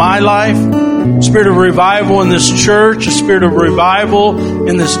God, in my life. Spirit of revival in this church, a spirit of revival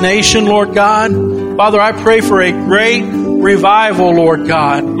in this nation, Lord God. Father, I pray for a great revival, Lord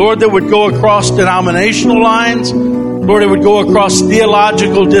God. Lord, that would go across denominational lines. Lord, it would go across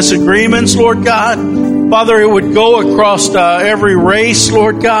theological disagreements, Lord God. Father, it would go across every race,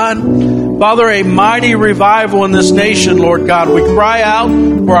 Lord God. Father, a mighty revival in this nation, Lord God. We cry out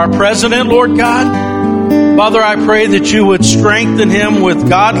for our president, Lord God. Father, I pray that you would strengthen him with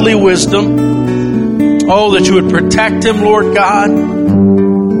godly wisdom. Oh, that you would protect him, Lord God,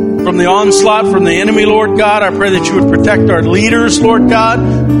 from the onslaught from the enemy, Lord God. I pray that you would protect our leaders, Lord God,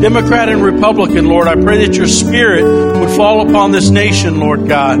 Democrat and Republican, Lord. I pray that your spirit would fall upon this nation, Lord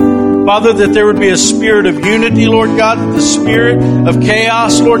God. Father, that there would be a spirit of unity, Lord God, that the spirit of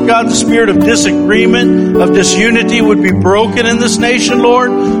chaos, Lord God, the spirit of disagreement, of disunity would be broken in this nation,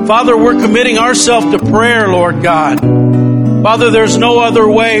 Lord. Father, we're committing ourselves to prayer, Lord God. Father, there's no other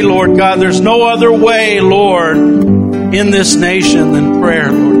way, Lord God. There's no other way, Lord, in this nation than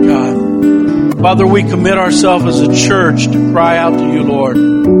prayer, Lord God. Father, we commit ourselves as a church to cry out to you, Lord.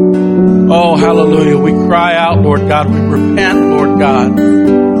 Oh, hallelujah. We cry out, Lord God. We repent, Lord God.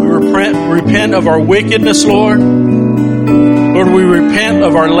 We repent of our wickedness, Lord. Lord, we repent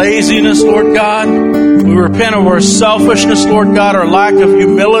of our laziness, Lord God. We repent of our selfishness, Lord God, our lack of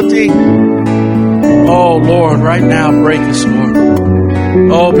humility. Oh, Lord, right now, break us, Lord.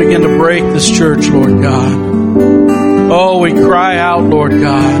 Oh, begin to break this church, Lord God. Oh, we cry out, Lord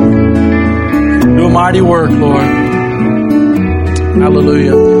God. Do a mighty work, Lord.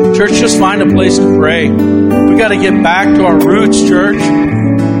 Hallelujah. Church, just find a place to pray. We got to get back to our roots, church.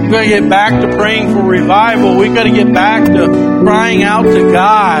 We got to get back to praying for revival. We got to get back to crying out to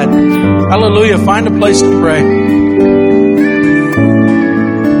God. Hallelujah. Find a place to pray.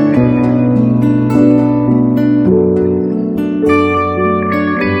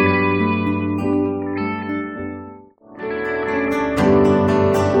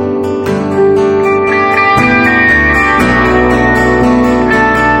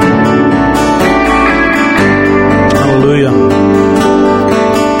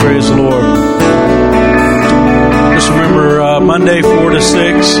 Monday 4 to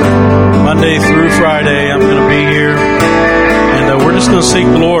 6, Monday through Friday, I'm going to be here, and we're just going to seek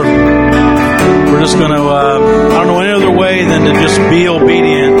the Lord. We're just going to, I don't know any other way than to just be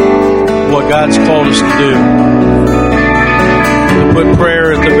obedient to what God's called us to do. To put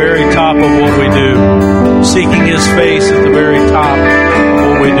prayer at the very top of what we do, seeking His face at the very top of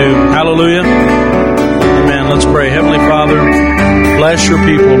what we do. Hallelujah. Amen. Let's pray. Heavenly Father, bless your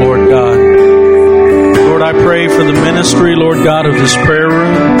people, Lord God. Lord, I pray for the ministry, Lord God, of this prayer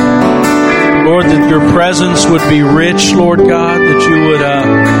room. Lord, that your presence would be rich, Lord God, that you would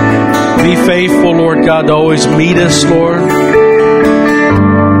be faithful, Lord God, to always meet us, Lord.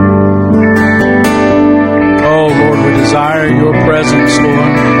 Oh, Lord, we desire your presence,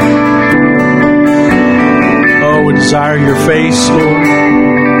 Lord. Oh, we desire your face, Lord.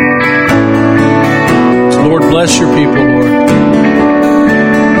 So, Lord, bless your people, Lord.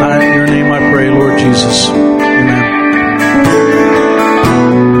 In your name I pray, Lord Jesus.